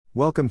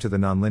Welcome to the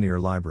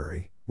Nonlinear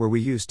Library, where we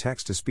use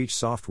text-to-speech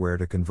software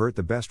to convert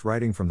the best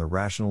writing from the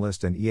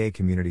rationalist and EA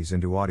communities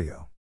into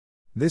audio.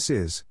 This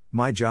is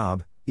My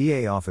Job,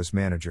 EA Office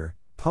Manager,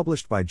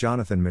 published by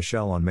Jonathan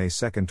Michel on May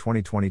 2,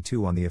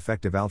 2022 on the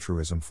Effective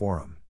Altruism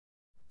Forum.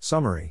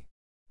 Summary.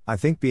 I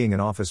think being an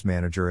office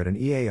manager at an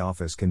EA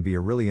office can be a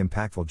really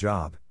impactful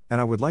job,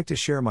 and I would like to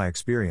share my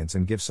experience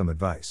and give some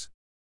advice.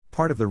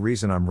 Part of the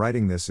reason I'm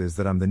writing this is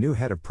that I'm the new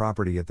head of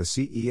property at the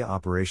CEA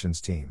operations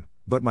team,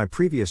 but my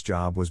previous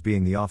job was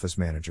being the office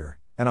manager,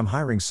 and I'm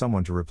hiring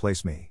someone to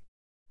replace me.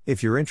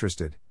 If you're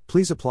interested,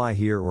 please apply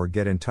here or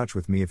get in touch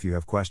with me if you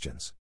have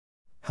questions.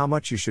 How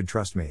much you should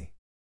trust me?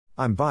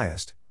 I'm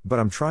biased, but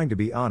I'm trying to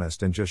be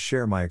honest and just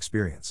share my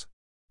experience.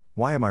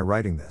 Why am I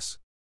writing this?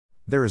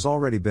 There has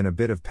already been a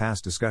bit of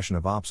past discussion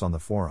of ops on the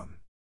forum.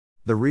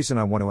 The reason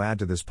I want to add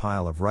to this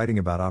pile of writing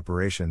about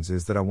operations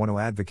is that I want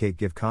to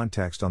give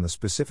context on the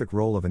specific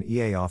role of an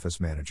EA office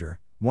manager,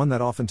 one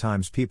that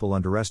oftentimes people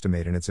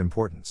underestimate in its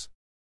importance.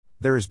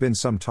 There has been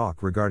some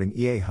talk regarding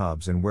EA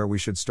hubs and where we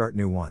should start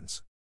new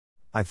ones.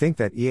 I think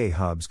that EA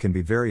hubs can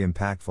be very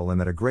impactful and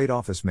that a great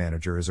office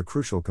manager is a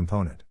crucial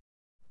component.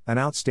 An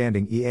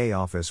outstanding EA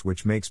office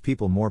which makes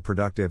people more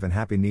productive and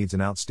happy needs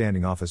an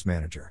outstanding office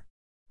manager.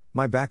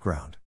 My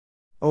background.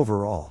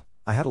 Overall,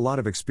 I had a lot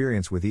of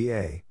experience with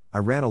EA. I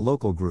ran a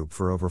local group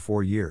for over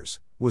 4 years,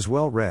 was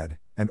well read,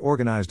 and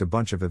organized a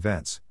bunch of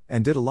events,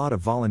 and did a lot of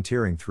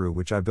volunteering through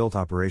which I built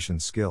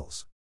operations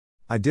skills.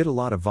 I did a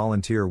lot of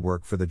volunteer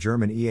work for the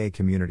German EA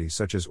community,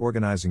 such as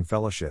organizing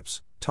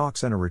fellowships,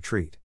 talks and a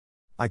retreat.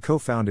 I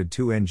co-founded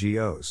 2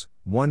 NGOs,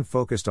 one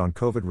focused on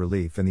COVID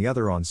relief and the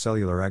other on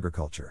cellular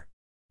agriculture.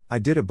 I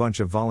did a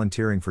bunch of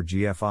volunteering for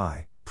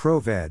GFI,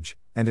 ProVeg,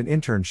 and an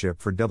internship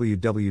for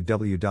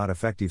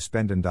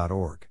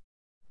www.effectivespenden.org.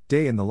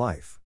 Day in the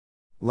life.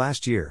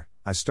 Last year,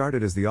 I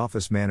started as the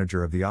office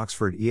manager of the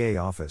Oxford EA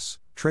office,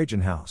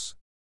 Trajan House.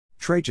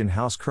 Trajan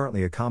House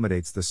currently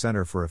accommodates the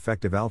Center for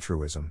Effective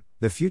Altruism,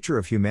 the Future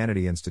of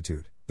Humanity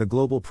Institute, the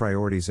Global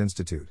Priorities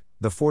Institute,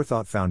 the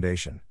Forethought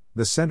Foundation,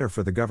 the Center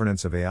for the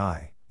Governance of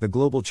AI, the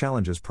Global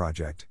Challenges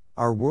Project,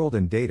 Our World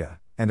in Data,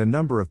 and a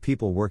number of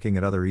people working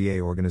at other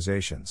EA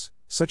organizations,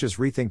 such as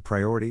Rethink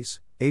Priorities,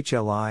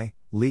 HLI,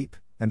 LEAP,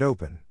 and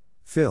Open.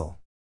 Phil.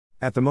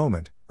 At the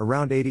moment,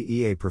 around 80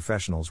 EA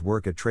professionals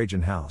work at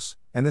Trajan House,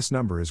 and this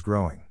number is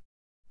growing.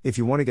 If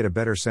you want to get a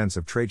better sense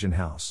of Trajan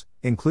House,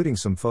 including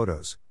some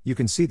photos, you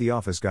can see the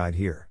office guide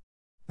here.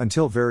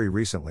 Until very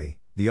recently,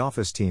 the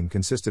office team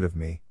consisted of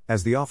me,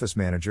 as the office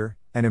manager,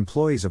 and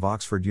employees of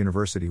Oxford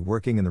University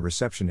working in the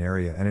reception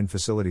area and in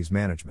facilities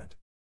management.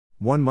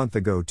 1 month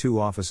ago 2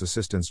 office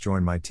assistants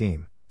joined my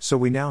team, so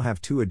we now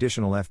have 2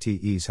 additional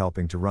FTEs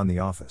helping to run the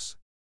office.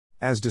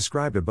 As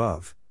described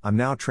above, I'm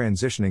now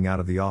transitioning out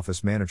of the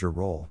office manager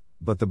role,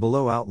 but the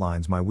below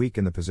outlines my week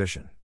in the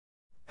position.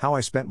 How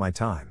I spent my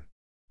time.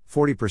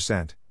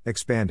 40%,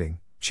 expanding,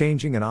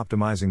 changing and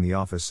optimizing the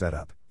office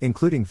setup,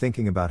 including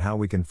thinking about how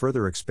we can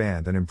further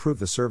expand and improve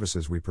the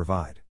services we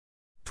provide.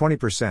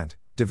 20%,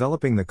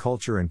 developing the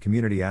culture and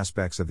community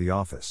aspects of the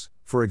office,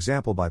 for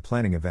example by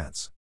planning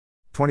events.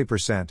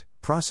 20%,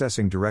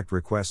 processing direct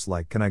requests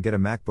like can I get a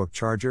MacBook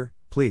charger,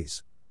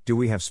 please? Do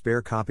we have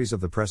spare copies of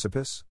The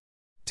Precipice?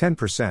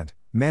 10%,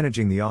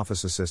 managing the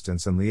office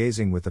assistants and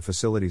liaising with the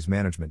facilities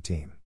management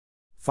team.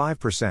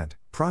 5%,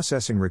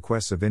 processing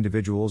requests of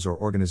individuals or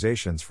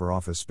organizations for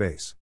office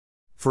space.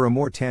 For a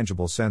more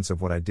tangible sense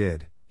of what I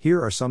did,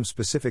 here are some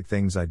specific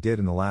things I did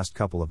in the last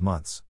couple of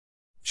months.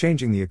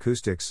 Changing the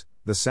acoustics,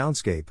 the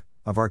soundscape,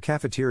 of our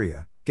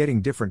cafeteria,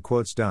 getting different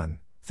quotes done,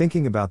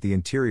 thinking about the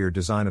interior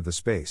design of the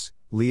space,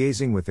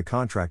 liaising with the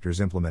contractors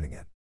implementing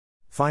it.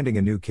 Finding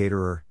a new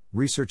caterer,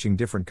 researching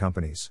different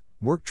companies,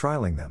 work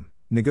trialing them,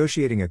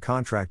 negotiating a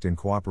contract in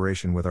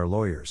cooperation with our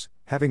lawyers,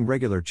 having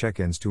regular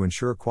check-ins to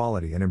ensure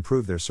quality and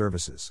improve their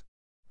services.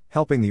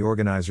 Helping the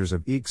organizers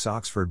of EEGS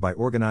Oxford by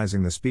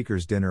organizing the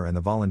speakers' dinner and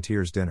the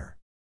volunteers' dinner.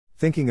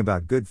 Thinking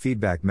about good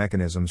feedback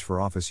mechanisms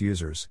for office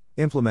users,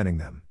 implementing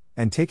them,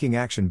 and taking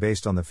action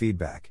based on the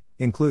feedback,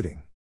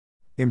 including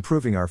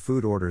improving our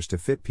food orders to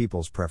fit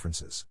people's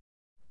preferences.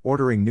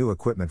 Ordering new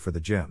equipment for the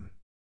gym.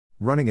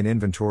 Running an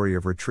inventory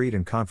of retreat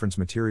and conference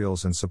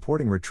materials and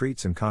supporting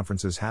retreats and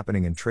conferences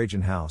happening in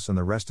Trajan House and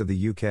the rest of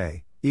the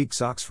UK,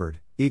 EEGS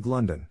Oxford, EEG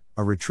London,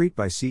 a retreat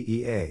by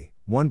CEA,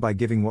 one by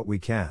Giving What We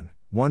Can,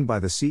 one by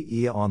the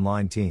CEA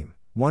online team,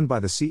 one by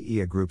the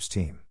CEA groups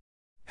team.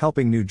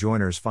 Helping new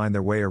joiners find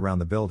their way around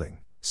the building,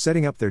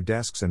 setting up their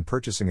desks and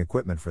purchasing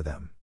equipment for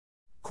them.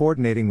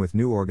 Coordinating with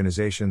new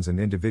organizations and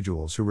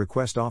individuals who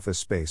request office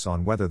space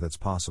on whether that's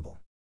possible.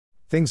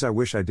 Things I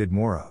wish I did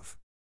more of.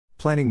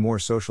 Planning more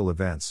social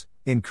events,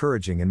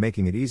 encouraging and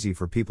making it easy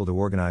for people to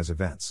organize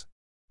events.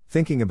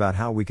 Thinking about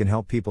how we can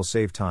help people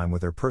save time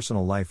with their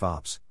personal life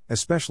ops,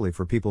 especially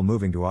for people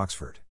moving to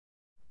Oxford.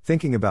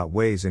 Thinking about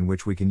ways in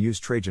which we can use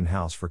Trajan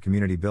House for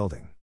community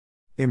building.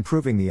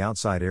 Improving the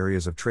outside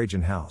areas of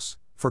Trajan House,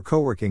 for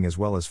co-working as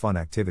well as fun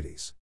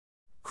activities.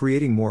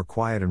 Creating more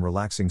quiet and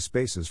relaxing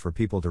spaces for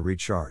people to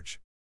recharge.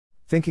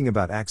 Thinking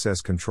about access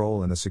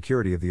control and the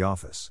security of the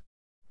office.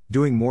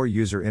 Doing more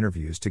user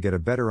interviews to get a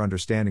better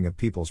understanding of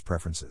people's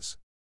preferences.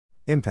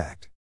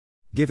 Impact.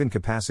 Given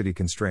capacity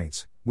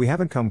constraints, we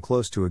haven't come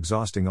close to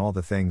exhausting all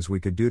the things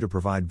we could do to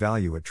provide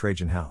value at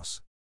Trajan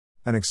House.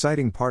 An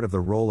exciting part of the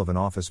role of an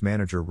office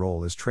manager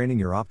role is training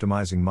your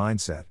optimizing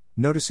mindset,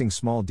 noticing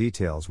small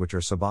details which are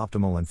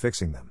suboptimal and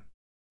fixing them.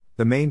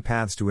 The main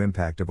paths to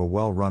impact of a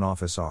well-run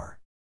office are: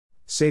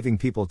 saving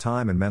people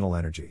time and mental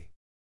energy,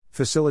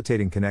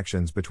 facilitating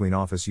connections between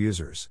office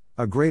users.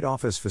 A great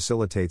office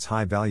facilitates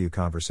high-value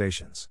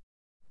conversations,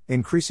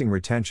 increasing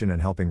retention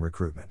and helping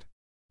recruitment.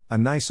 A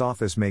nice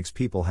office makes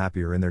people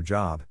happier in their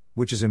job,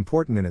 which is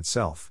important in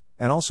itself,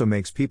 and also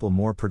makes people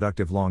more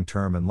productive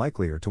long-term and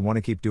likelier to want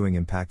to keep doing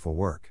impactful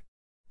work.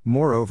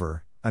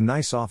 Moreover, a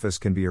nice office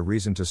can be a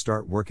reason to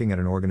start working at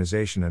an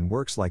organization and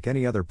works like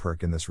any other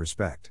perk in this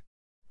respect.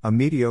 A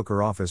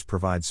mediocre office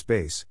provides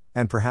space,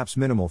 and perhaps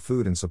minimal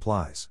food and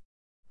supplies.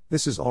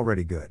 This is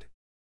already good.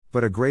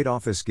 But a great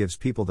office gives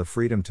people the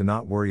freedom to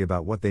not worry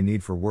about what they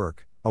need for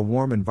work, a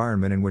warm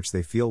environment in which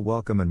they feel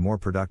welcome and more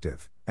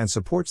productive, and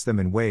supports them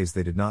in ways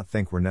they did not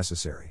think were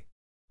necessary.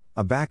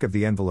 A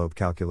back-of-the-envelope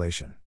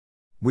calculation.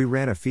 We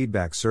ran a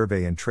feedback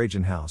survey in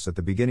Trajan House at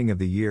the beginning of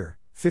the year,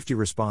 50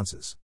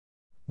 responses.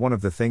 One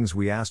of the things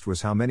we asked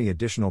was how many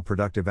additional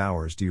productive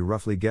hours do you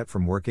roughly get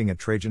from working at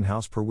Trajan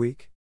House per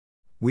week?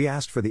 We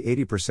asked for the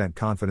 80%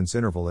 confidence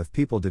interval if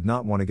people did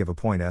not want to give a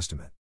point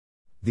estimate.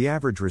 The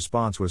average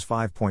response was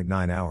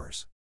 5.9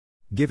 hours.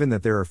 Given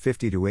that there are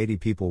 50 to 80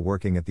 people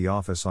working at the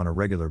office on a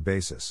regular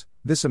basis,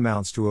 this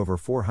amounts to over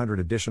 400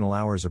 additional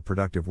hours of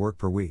productive work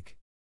per week.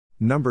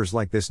 Numbers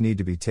like this need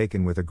to be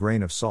taken with a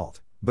grain of salt,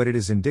 but it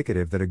is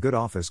indicative that a good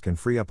office can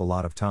free up a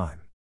lot of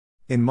time.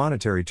 In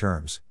monetary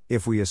terms,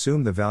 if we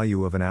assume the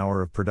value of an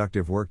hour of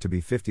productive work to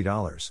be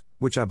 $50,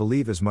 which I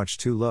believe is much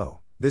too low,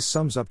 this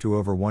sums up to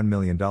over $1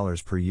 million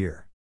per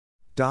year.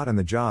 And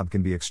the job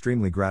can be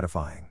extremely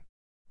gratifying.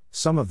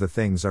 Some of the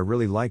things I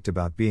really liked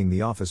about being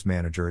the office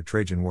manager at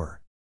Trajan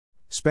were: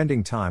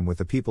 spending time with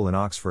the people in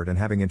Oxford and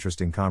having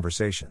interesting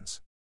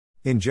conversations.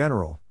 In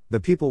general,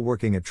 the people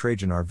working at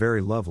Trajan are very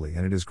lovely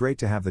and it is great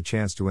to have the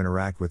chance to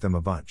interact with them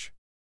a bunch.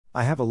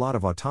 I have a lot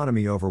of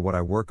autonomy over what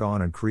I work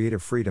on and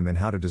creative freedom in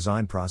how to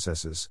design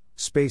processes,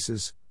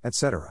 spaces,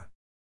 etc.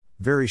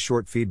 Very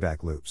short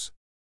feedback loops.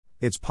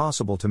 It's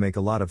possible to make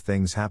a lot of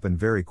things happen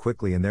very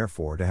quickly and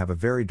therefore to have a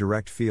very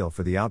direct feel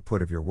for the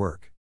output of your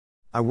work.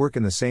 I work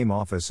in the same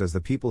office as the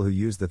people who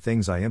use the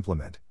things I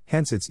implement,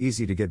 hence it's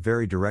easy to get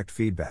very direct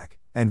feedback,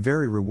 and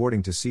very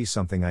rewarding to see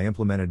something I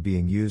implemented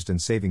being used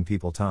and saving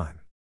people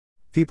time.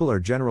 People are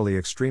generally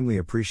extremely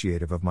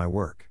appreciative of my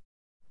work.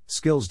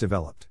 Skills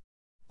developed.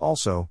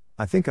 Also,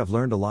 I think I've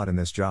learned a lot in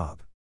this job.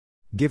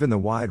 Given the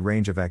wide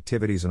range of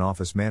activities an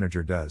office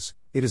manager does,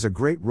 it is a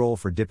great role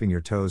for dipping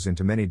your toes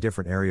into many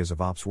different areas of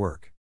ops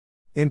work.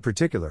 In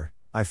particular,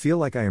 I feel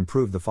like I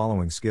improved the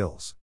following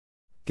skills: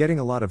 getting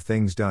a lot of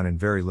things done in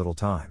very little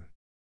time.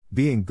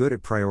 Being good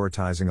at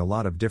prioritizing a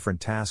lot of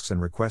different tasks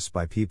and requests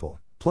by people,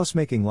 plus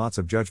making lots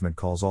of judgment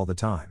calls all the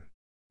time.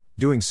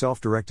 Doing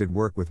self-directed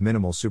work with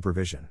minimal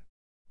supervision.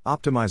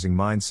 Optimizing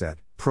mindset,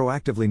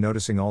 proactively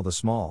noticing all the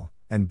small,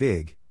 and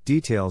big,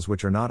 details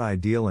which are not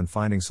ideal and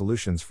finding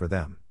solutions for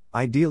them,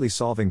 ideally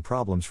solving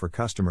problems for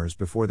customers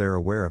before they're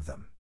aware of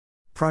them.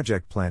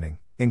 Project planning,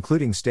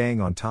 including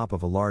staying on top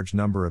of a large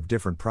number of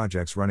different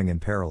projects running in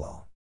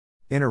parallel.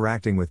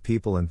 Interacting with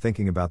people and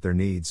thinking about their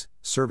needs,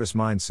 service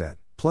mindset,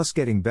 plus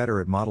getting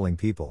better at modeling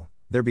people,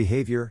 their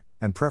behavior,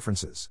 and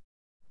preferences.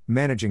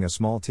 Managing a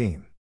small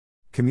team.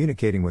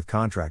 Communicating with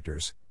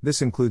contractors, this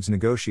includes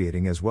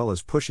negotiating as well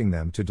as pushing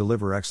them to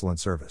deliver excellent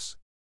service.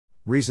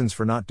 Reasons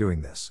for not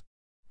doing this.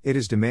 It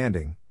is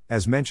demanding,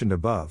 as mentioned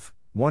above,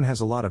 one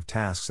has a lot of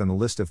tasks and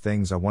the list of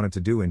things I wanted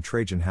to do in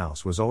Trajan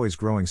House was always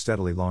growing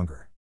steadily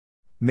longer.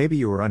 Maybe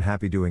you are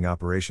unhappy doing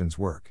operations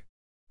work.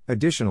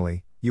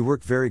 Additionally, you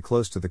work very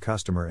close to the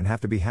customer and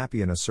have to be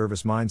happy in a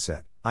service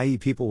mindset, i.e.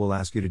 people will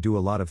ask you to do a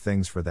lot of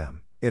things for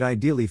them. It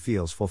ideally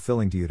feels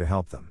fulfilling to you to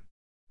help them.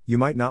 You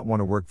might not want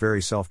to work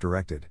very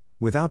self-directed,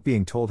 without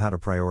being told how to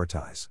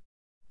prioritize.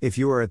 If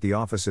you are at the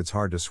office it's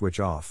hard to switch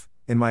off.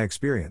 In my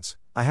experience,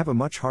 I have a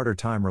much harder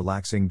time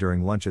relaxing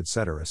during lunch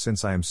etc.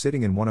 since I am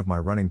sitting in one of my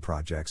running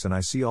projects and I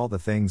see all the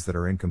things that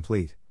are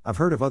incomplete. I've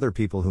heard of other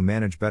people who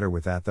manage better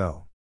with that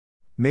though.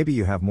 Maybe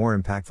you have more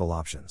impactful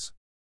options.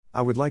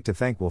 I would like to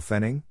thank Will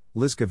Fenning,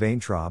 Liz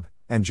Vaintraub,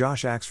 and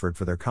Josh Axford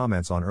for their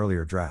comments on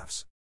earlier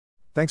drafts.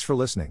 Thanks for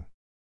listening.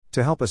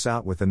 To help us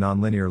out with the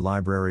Nonlinear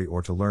Library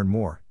or to learn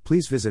more,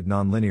 please visit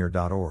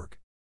nonlinear.org.